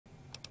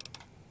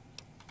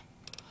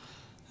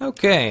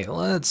Okay,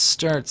 let's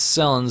start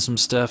selling some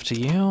stuff to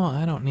you.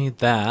 I don't need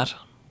that.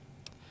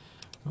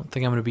 I don't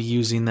think I'm going to be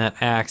using that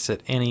axe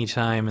at any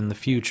time in the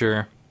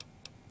future.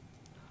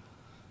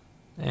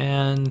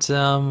 And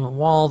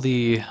while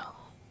the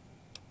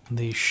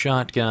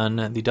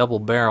shotgun, the double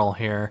barrel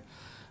here,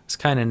 is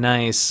kind of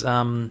nice,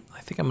 I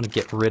think I'm going to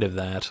get rid of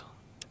that.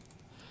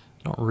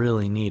 I don't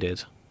really need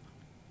it.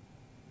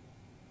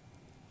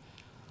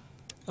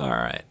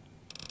 Alright.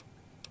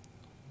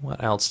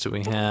 What else do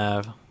we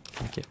have?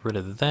 Get rid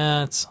of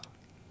that.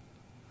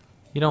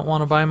 You don't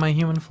want to buy my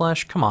human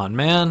flesh? Come on,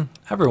 man.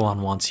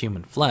 Everyone wants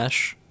human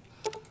flesh.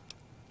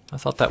 I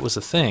thought that was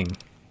a thing.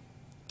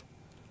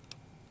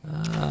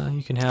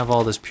 You can have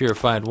all this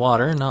purified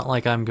water, not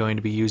like I'm going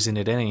to be using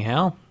it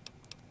anyhow.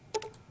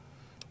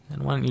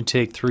 And why don't you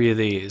take 3 of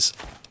these?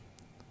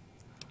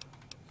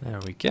 There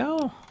we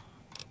go.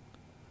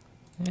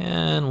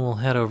 And we'll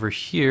head over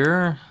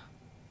here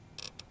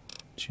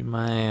to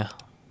my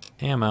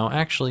ammo.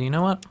 Actually, you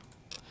know what?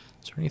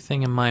 Is there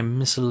anything in my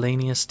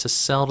miscellaneous to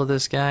sell to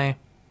this guy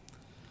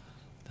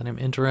that I'm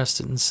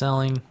interested in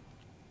selling?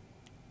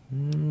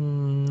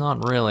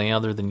 Not really,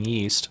 other than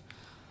yeast.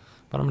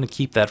 But I'm going to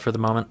keep that for the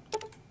moment.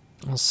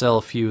 I'll sell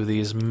a few of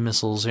these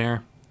missiles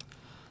here.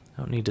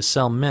 I don't need to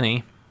sell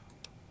many.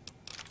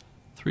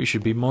 3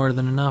 should be more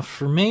than enough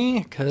for me,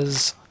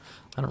 because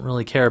I don't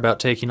really care about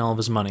taking all of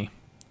his money.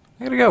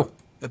 I gotta go.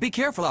 Be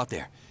careful out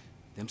there.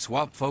 Them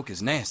swamp folk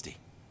is nasty.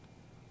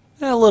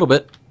 Yeah, a little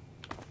bit.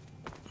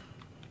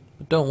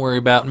 But don't worry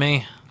about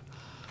me.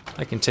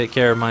 I can take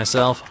care of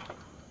myself.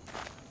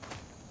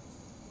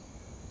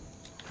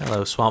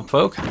 Hello, swamp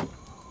folk.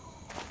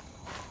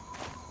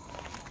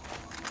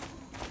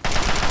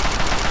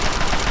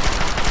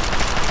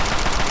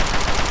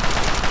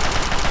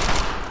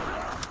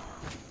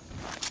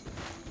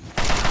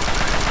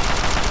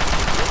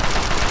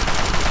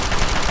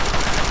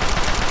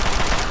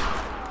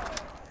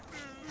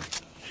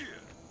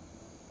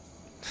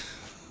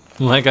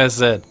 Like I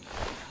said,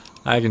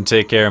 I can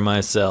take care of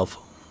myself.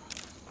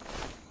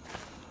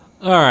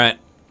 Alright.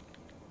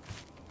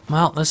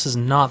 Well, this is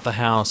not the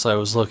house I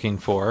was looking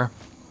for.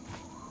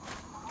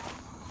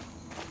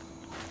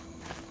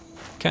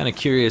 Kind of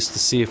curious to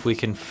see if we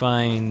can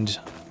find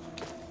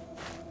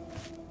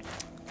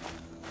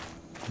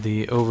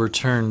the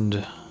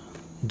overturned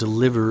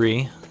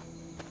delivery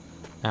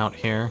out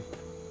here,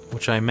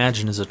 which I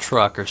imagine is a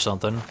truck or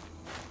something.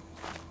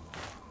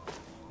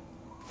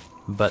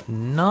 But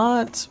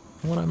not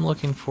what I'm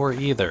looking for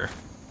either.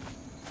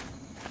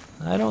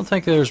 I don't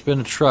think there's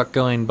been a truck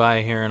going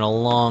by here in a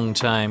long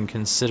time,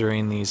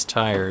 considering these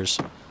tires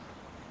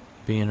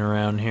being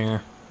around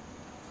here.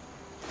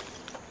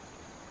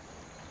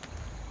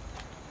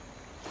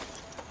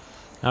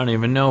 I don't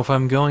even know if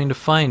I'm going to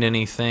find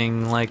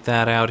anything like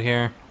that out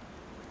here.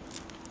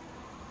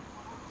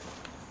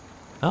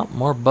 Oh,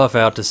 more buff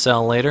out to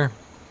sell later.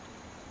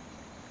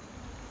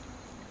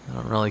 I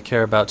don't really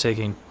care about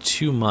taking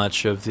too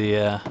much of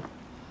the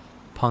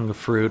punga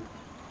fruit.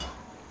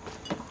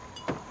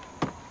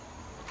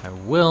 I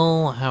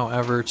will,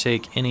 however,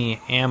 take any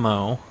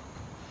ammo.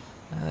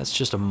 That's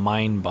just a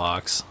mine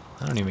box.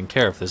 I don't even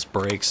care if this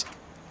breaks.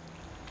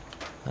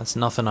 That's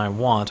nothing I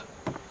want.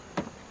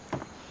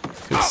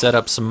 Could set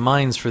up some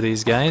mines for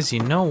these guys. You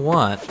know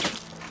what?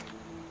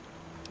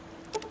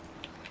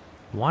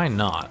 Why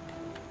not?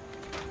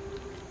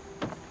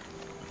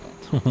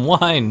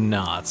 Why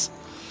not?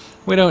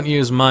 We don't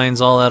use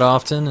mines all that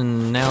often,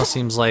 and now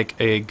seems like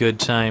a good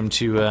time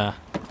to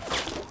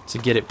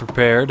get it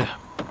prepared.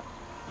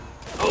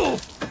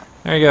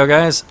 There you go,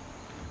 guys.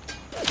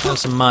 Have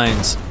some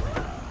mines.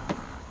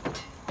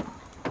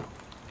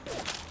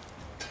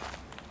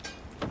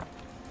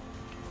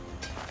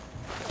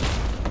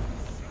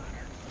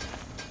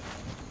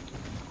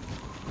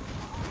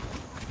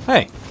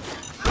 Hey,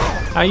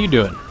 how you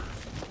doing?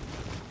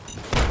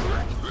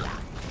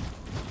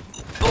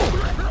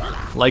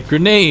 Like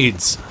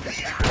grenades.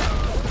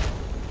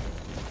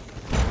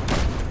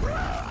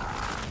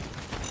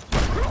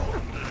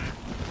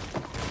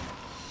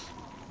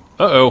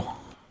 Uh-oh.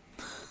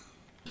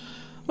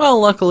 Well,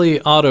 luckily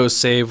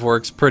autosave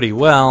works pretty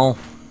well,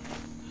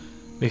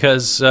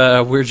 because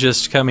we're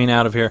just coming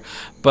out of here.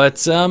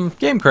 But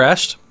game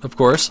crashed, of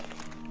course.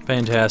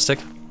 Fantastic.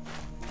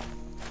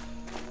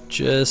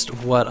 Just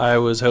what I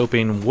was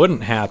hoping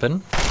wouldn't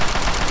happen.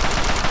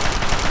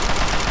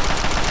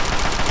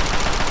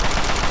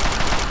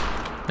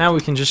 Now we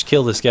can just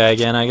kill this guy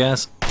again, I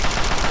guess.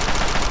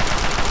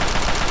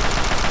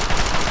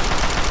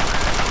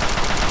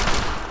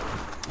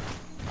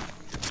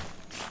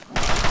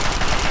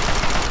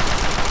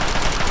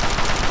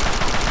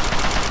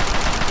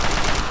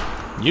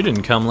 You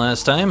didn't come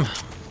last time.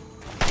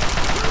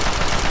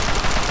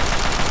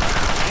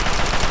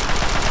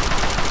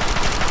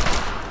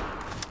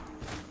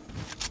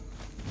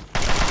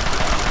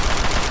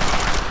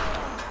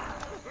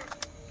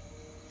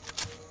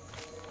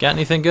 Got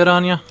anything good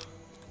on you?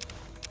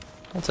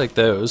 I'll take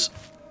those.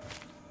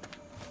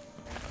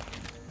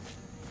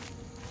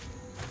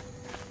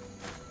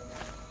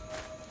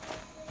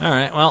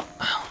 Alright, well,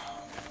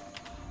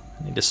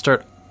 Need to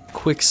start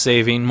quick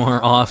saving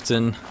more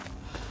often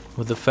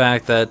with the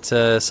fact that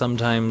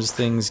sometimes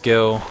things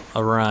go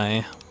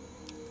awry.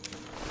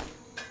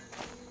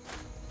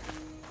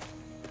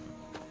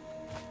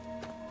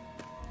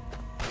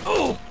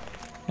 Oh!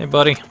 Hey,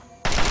 buddy.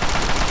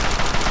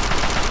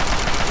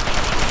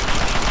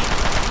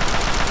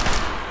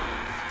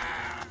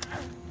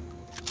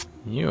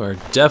 You are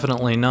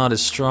definitely not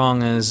as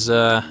strong as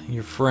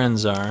your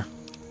friends are.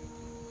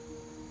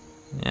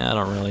 Yeah, I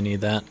don't really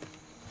need that.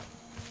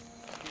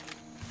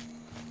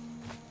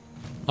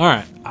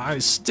 Alright, I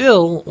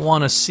still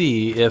want to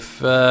see if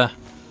that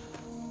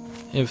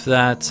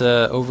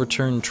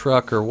overturned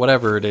truck or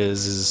whatever it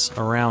is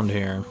around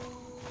here.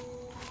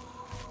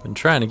 Been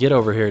trying to get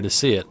over here to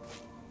see it.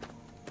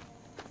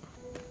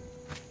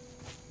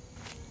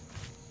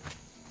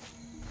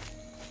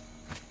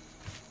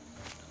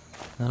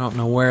 I don't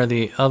know where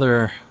the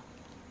other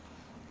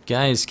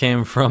guys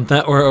came from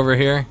that were over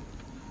here,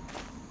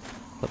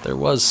 but there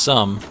was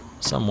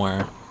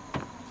somewhere.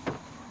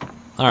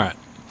 Alright.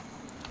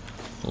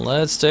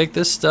 Let's take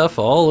this stuff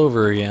all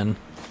over again.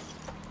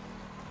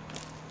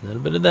 A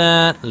little bit of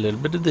that, a little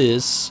bit of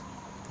this.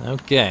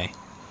 Okay.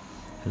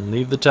 And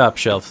leave the top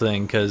shelf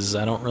thing, because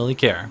I don't really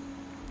care.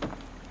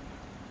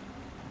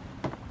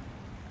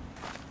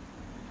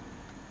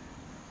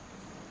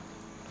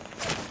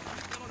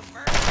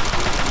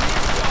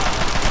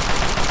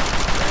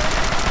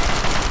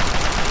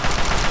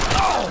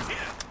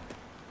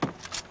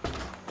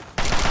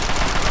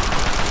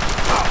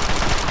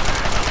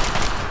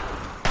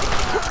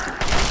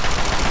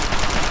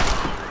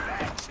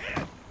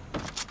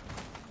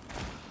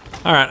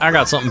 Alright, I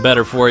got something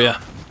better for you.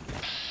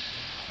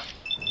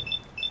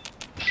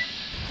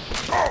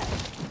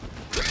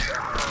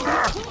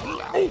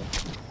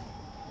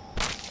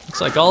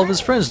 Looks like all of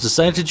his friends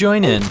decided to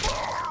join in.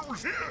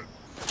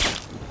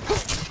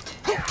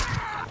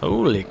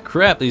 Holy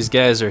crap, these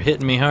guys are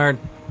hitting me hard.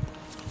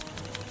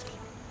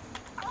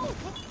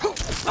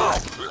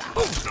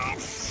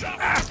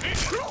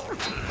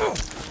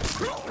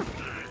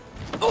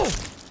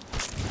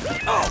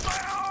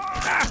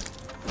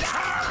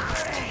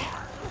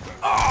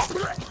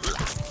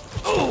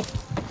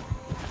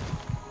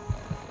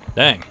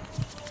 Dang.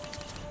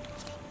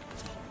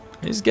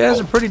 These guys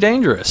are pretty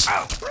dangerous.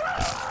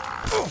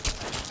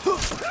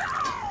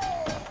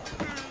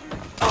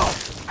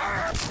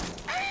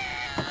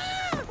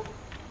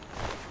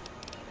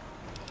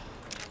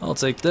 I'll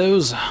take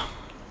those. I'll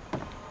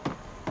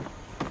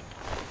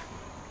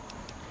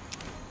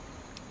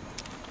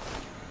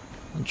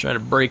try to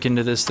break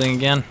into this thing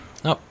again.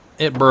 Oh,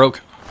 it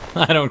broke.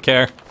 I don't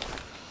care.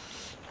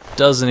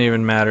 Doesn't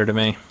even matter to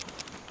me.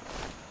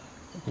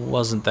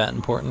 Wasn't that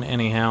important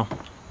anyhow.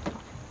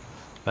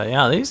 But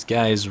yeah, these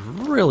guys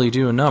really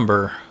do a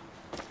number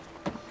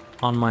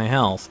on my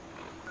health.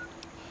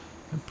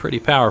 They're pretty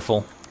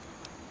powerful.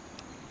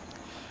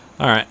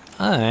 Alright,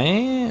 I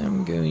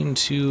am going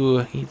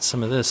to eat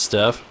some of this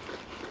stuff.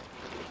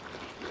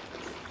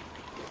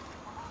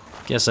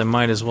 Guess I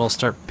might as well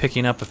start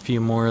picking up a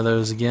few more of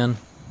those again.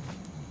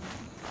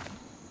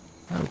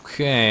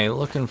 Okay,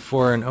 looking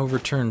for an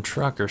overturned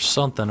truck or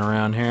something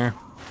around here.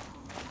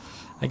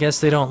 I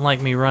guess they don't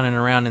like me running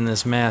around in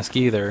this mask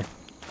either.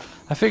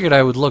 I figured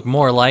I would look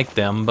more like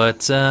them,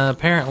 but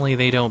apparently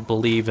they don't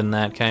believe in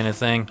that kind of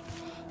thing.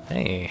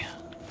 Hey,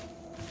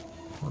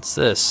 what's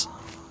this?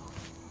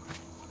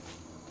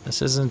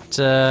 This isn't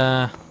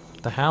the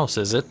house,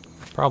 is it?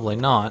 Probably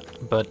not,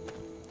 but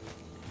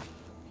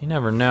you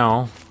never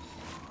know.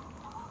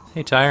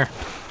 Hey, Tyre.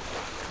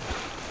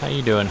 How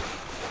you doing?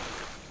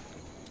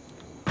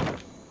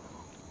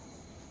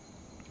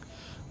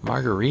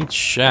 Marguerite's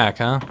shack,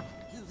 huh?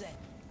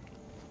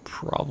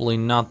 Probably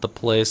not the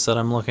place that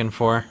I'm looking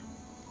for.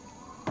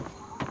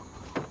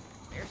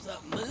 There's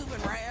something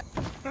moving around.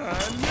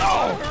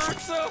 I heard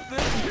something!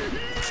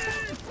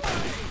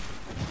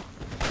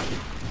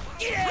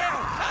 Yeah,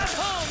 I'm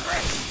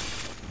hungry.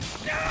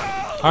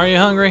 No! Are you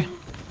hungry?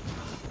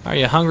 Are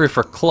you hungry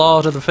for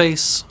claw to the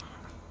face?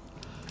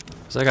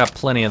 Because I got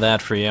plenty of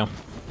that for you.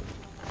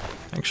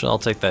 Actually, I'll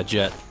take that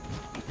jet.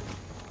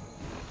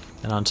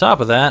 And on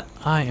top of that,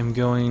 I am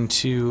going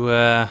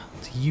to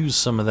use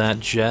some of that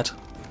jet.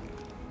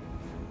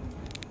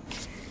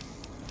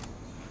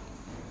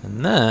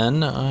 And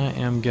then I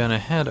am gonna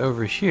head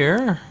over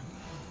here,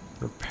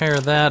 repair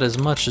that as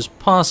much as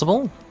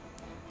possible,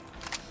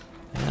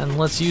 and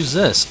let's use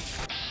this.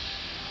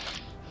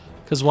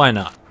 'Cause why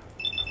not?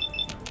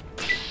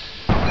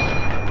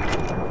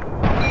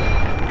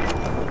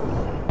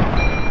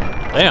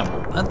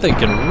 Damn, that thing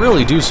can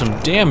really do some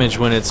damage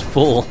when it's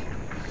full.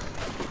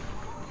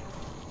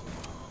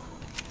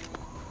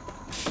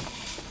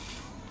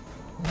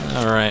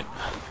 Alright.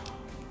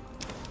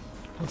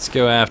 Let's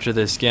go after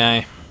this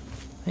guy.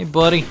 Hey,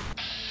 buddy.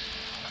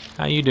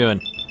 How you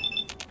doing?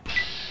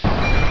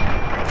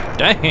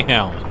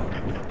 Damn.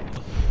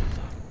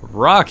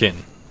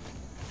 Rockin'.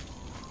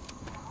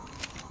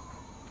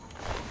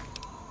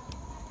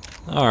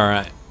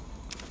 Alright.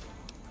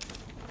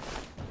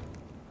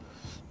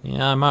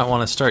 Yeah, I might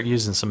want to start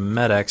using some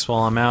Med-X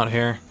while I'm out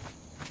here.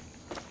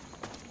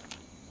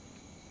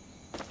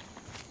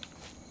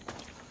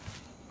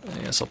 I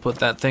guess I'll put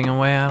that thing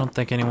away. I don't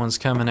think anyone's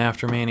coming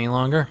after me any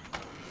longer.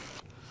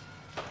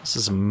 This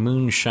is a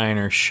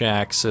moonshiner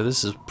shack, so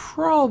this is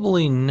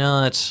probably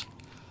not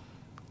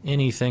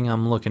anything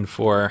I'm looking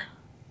for.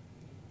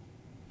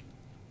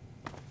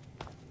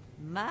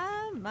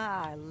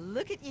 My,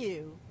 look at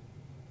you.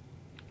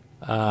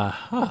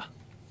 Huh.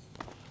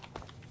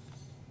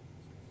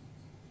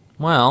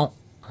 Well,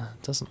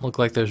 it doesn't look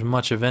like there's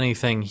much of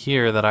anything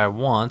here that I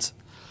want,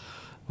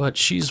 but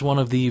she's one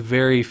of the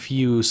very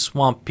few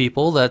swamp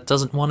people that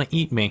doesn't want to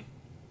eat me.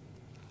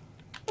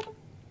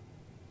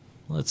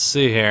 Let's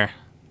see here.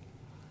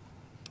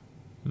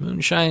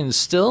 Moonshine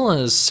still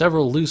has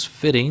several loose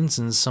fittings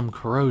and some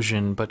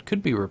corrosion, but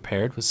could be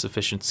repaired with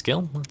sufficient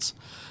skill. Let's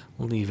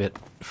leave it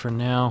for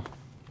now.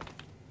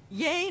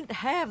 You ain't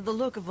have the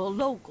look of a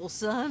local,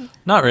 son.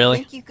 Not really.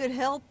 Think you could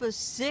help a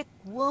sick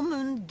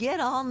woman get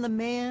on the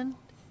mend?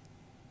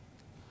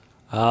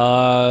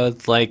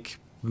 Like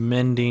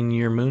mending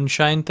your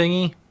moonshine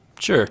thingy?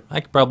 Sure,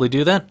 I could probably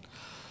do that.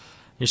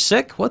 You're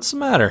sick? What's the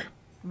matter?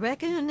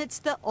 Reckon it's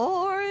the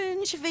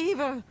orange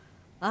fever.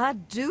 I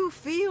do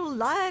feel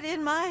light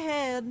in my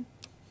head.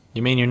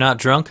 You mean you're not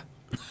drunk?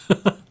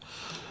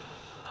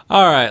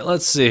 Alright,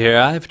 let's see here.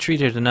 I've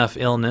treated enough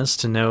illness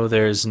to know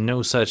there's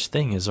no such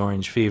thing as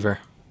orange fever.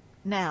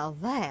 Now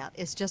that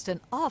is just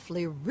an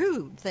awfully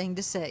rude thing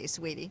to say,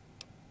 sweetie.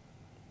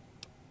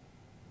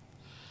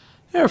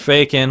 You're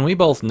faking, we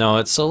both know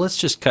it, so let's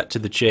just cut to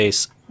the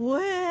chase.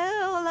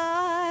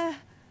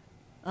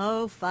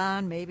 Oh,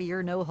 fine, maybe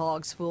you're no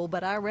hog's fool,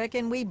 but I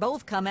reckon we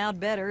both come out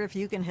better if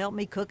you can help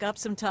me cook up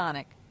some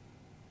tonic.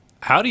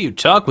 How do you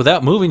talk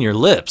without moving your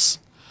lips?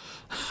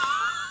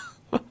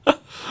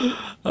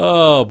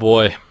 Oh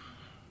boy.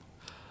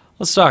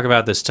 Let's talk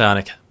about this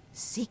tonic.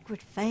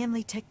 Secret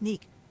family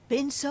technique.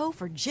 Been so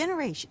for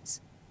generations.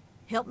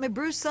 Help me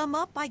brew some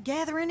up by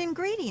gathering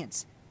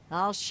ingredients.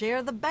 I'll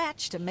share the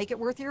batch to make it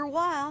worth your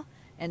while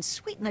and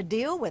sweeten the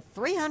deal with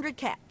 300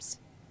 caps.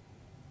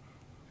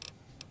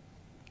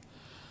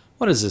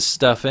 What is this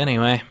stuff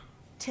anyway?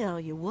 Tell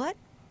you what,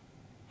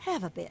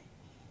 have a bit.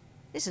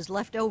 This is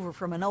left over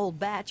from an old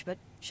batch, but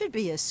should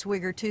be a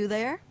swig or two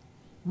there.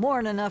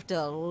 More'n enough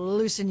to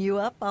loosen you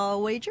up,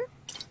 I'll wager.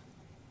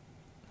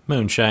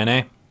 Moonshine,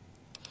 eh?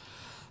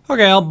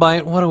 Okay, I'll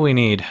bite. What do we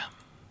need?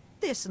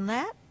 This and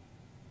that.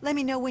 Let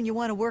me know when you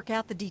want to work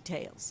out the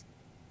details.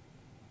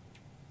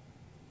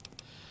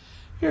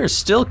 Yours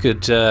still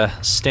could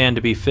stand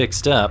to be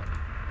fixed up.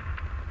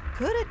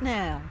 Could it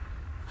now?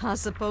 I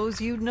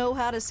suppose you'd know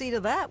how to see to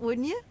that,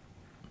 wouldn't you?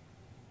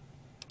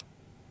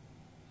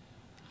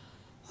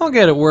 I'll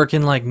get it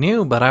working like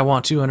new, but I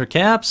want 200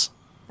 caps.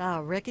 I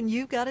reckon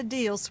you've got a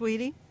deal,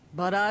 sweetie.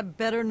 But I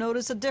better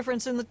notice a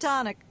difference in the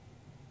tonic.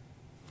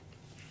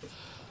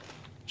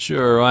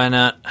 Sure, why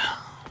not?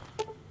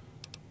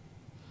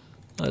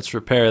 Let's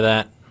repair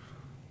that.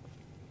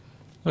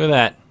 Look at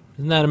that.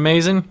 Isn't that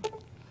amazing?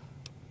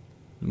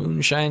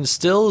 Moonshine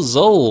still is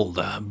old,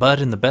 but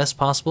in the best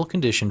possible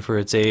condition for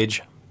its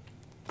age.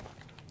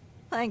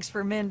 Thanks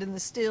for mending the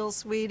still,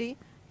 sweetie.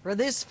 For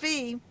this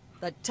fee,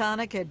 the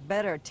tonic had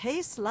better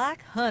taste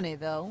like honey,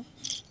 though.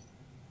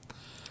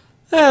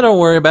 Don't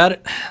worry about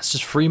it. It's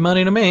just free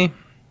money to me.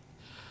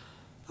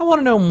 I want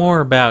to know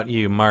more about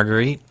you,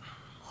 Marguerite.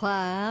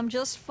 Why, I'm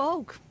just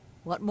folk.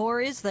 What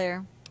more is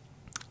there?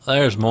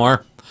 There's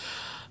more.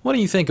 What do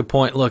you think of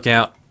Point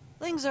Lookout?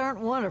 Things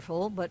aren't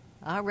wonderful, but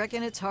I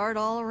reckon it's hard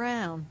all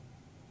around.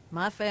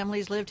 My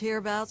family's lived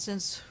hereabouts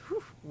since,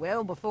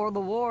 well before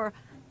the war,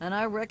 and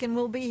I reckon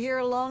we'll be here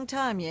a long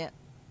time yet.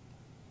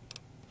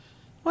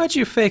 Why'd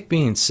you fake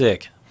being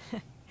sick?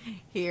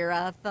 Here,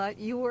 I thought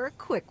you were a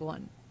quick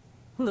one.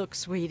 Look,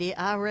 sweetie,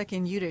 I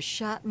reckon you'd have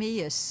shot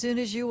me as soon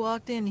as you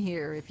walked in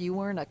here if you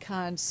weren't a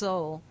kind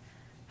soul.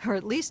 Or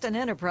at least an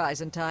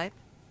enterprising type.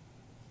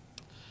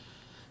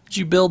 Did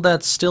you build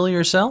that still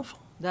yourself?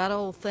 That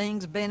old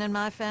thing's been in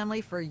my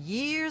family for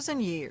years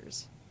and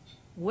years.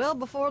 Well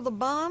before the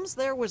bombs,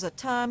 there was a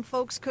time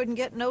folks couldn't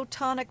get no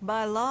tonic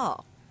by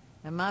law.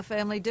 And my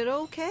family did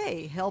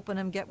okay, helping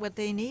them get what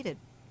they needed.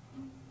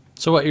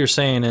 So what you're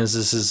saying is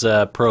this is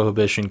a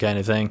prohibition kind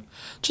of thing.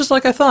 Just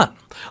like I thought.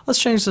 Let's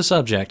change the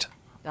subject.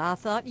 I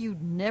thought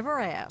you'd never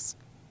ask.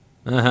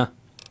 Uh-huh.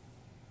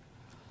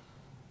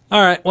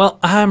 Alright, well,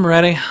 I'm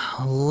ready.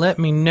 Let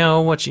me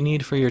know what you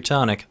need for your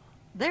tonic.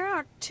 There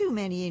aren't too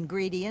many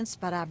ingredients,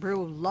 but I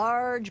brew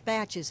large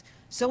batches,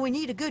 so we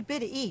need a good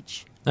bit of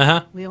each.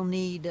 Uh-huh. We'll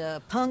need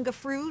punga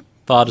fruit.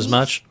 Thought as yeast,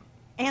 much.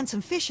 And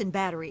some fishing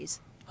batteries.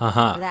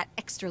 Uh-huh. For that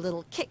extra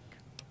little kick.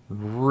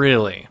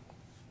 Really?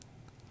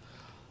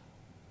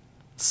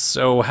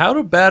 So how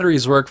do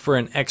batteries work for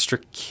an extra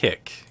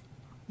kick?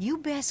 You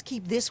best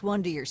keep this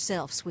one to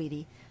yourself,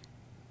 sweetie.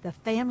 The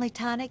family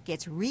tonic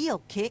gets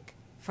real kick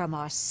from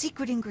our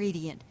secret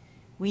ingredient.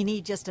 We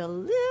need just a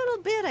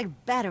little bit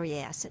of battery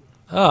acid.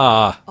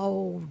 Ah.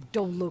 Oh,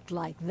 don't look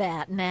like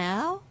that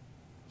now.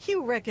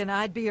 You reckon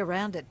I'd be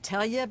around to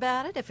tell you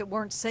about it if it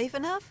weren't safe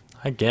enough?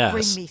 I guess.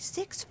 Bring me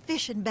 6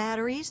 fishing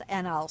batteries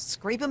and I'll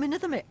scrape them into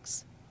the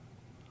mix.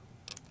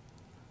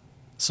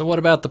 So what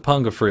about the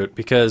punga fruit?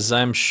 Because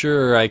I'm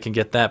sure I can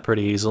get that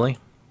pretty easily.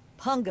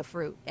 Punga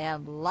fruit,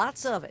 and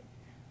lots of it.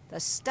 The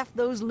stuff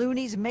those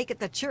loonies make at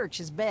the church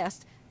is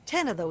best.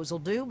 10 of those will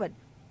do, but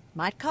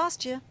might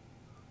cost you.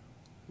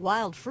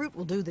 Wild fruit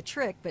will do the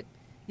trick, but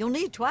you'll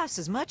need twice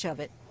as much of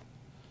it.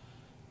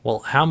 Well,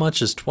 how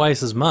much is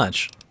twice as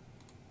much?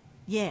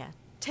 Yeah,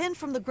 10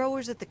 from the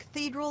growers at the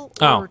cathedral,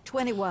 Oh. or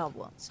 20 wild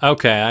ones.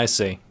 Okay, I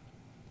see.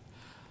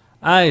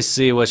 I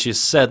see what you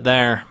said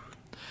there.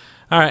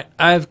 Alright,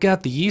 I've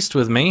got the yeast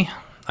with me,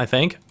 I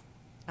think.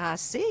 I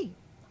see.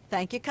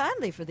 Thank you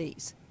kindly for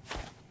these.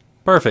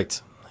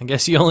 Perfect. I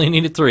guess you only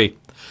needed 3.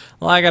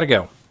 Well, I gotta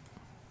go.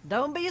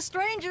 Don't be a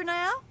stranger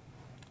now.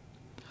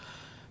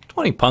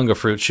 20 punga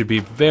fruit should be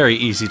very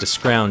easy to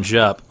scrounge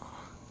up.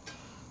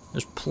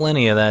 There's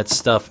plenty of that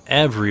stuff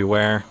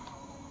everywhere.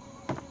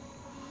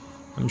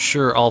 I'm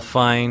sure I'll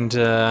find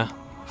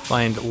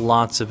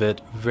lots of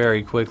it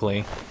very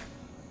quickly.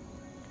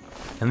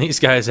 And these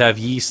guys have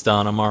yeast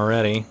on them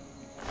already.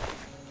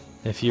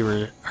 If you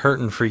were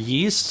hurting for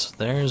yeast,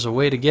 there's a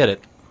way to get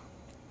it.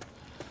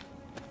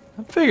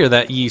 I figure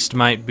that yeast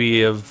might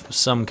be of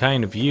some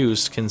kind of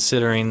use,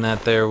 considering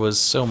that there was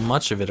so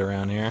much of it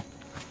around here.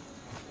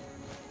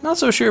 Not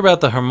so sure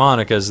about the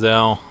harmonicas,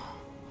 though.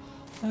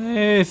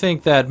 I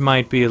think that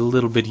might be a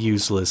little bit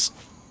useless.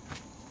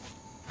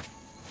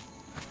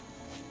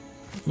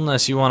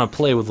 Unless you want to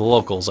play with the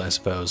locals, I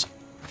suppose.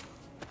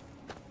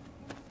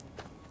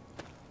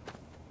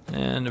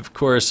 And of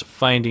course,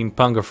 finding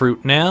punga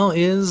fruit now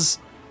is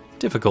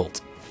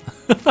difficult.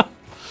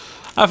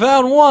 I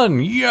found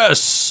one!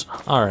 Yes!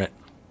 Alright.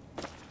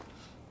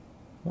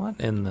 What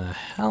in the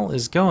hell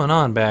is going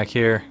on back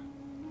here?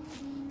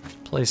 This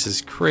place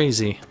is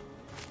crazy.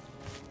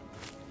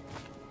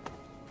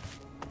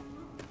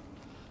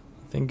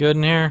 Anything good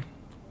in here?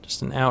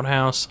 Just an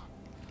outhouse.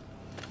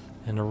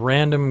 And a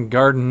random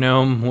garden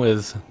gnome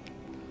with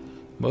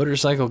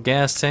motorcycle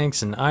gas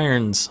tanks and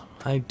irons.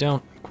 I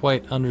don't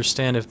quite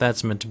understand if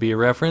that's meant to be a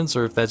reference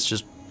or if that's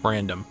just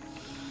random.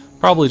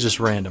 Probably just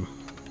random.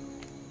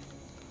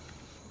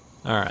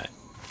 Alright.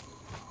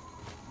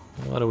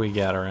 What do we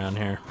got around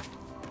here?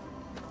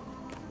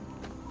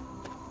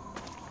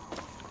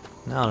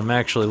 Now that I'm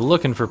actually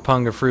looking for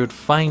punga fruit,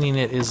 finding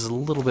it is a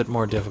little bit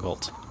more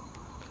difficult.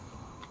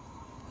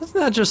 Isn't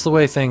that just the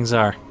way things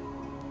are?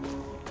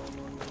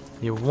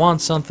 You want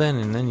something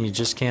and then you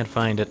just can't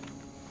find it.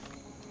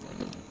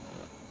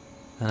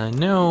 And I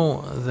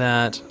know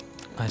that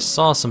I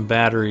saw some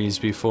batteries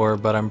before,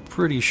 but I'm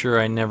pretty sure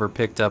I never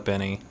picked up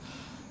any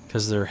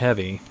because they're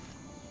heavy.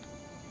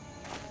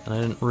 And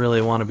I didn't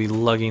really want to be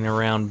lugging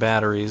around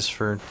batteries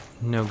for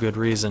no good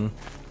reason.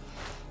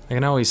 I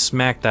can always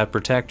smack that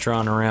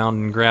Protectron around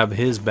and grab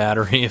his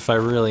battery if I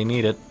really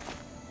need it.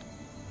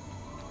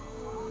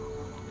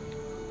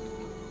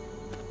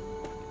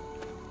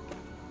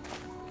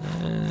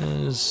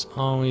 There's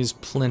always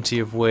plenty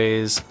of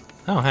ways.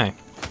 Oh, hey.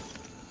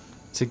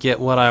 To get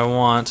what I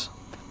want.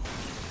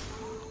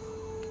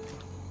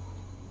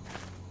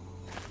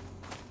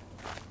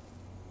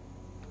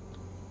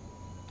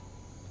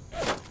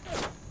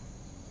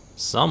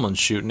 Someone's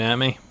shooting at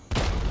me.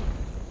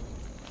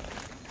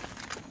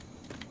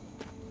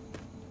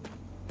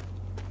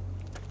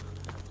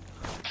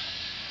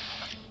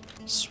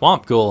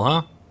 Swamp ghoul,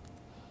 huh?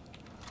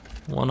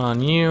 One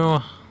on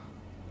you.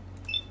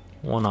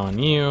 One on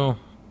you.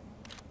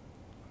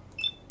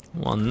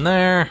 One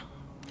there.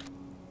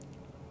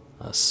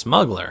 A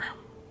smuggler.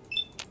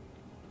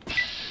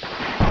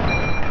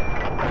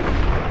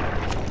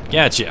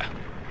 Gotcha.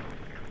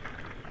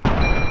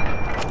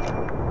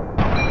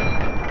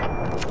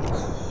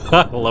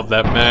 I love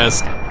that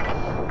mask.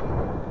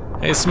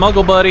 Hey,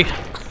 smuggle buddy.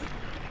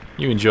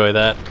 You enjoy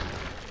that.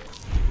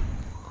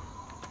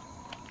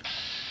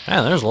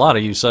 Man, there's a lot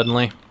of you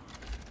suddenly.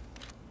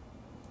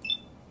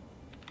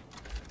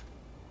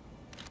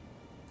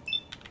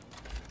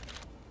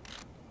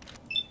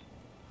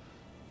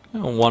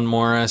 Oh, one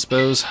more, I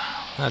suppose.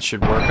 That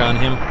should work on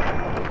him.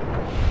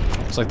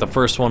 Looks like the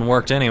first one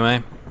worked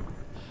anyway.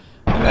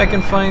 Maybe I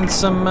can find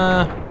some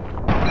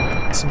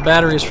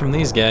batteries from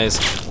these guys.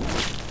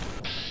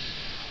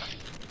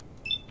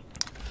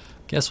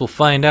 Guess we'll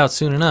find out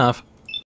soon enough.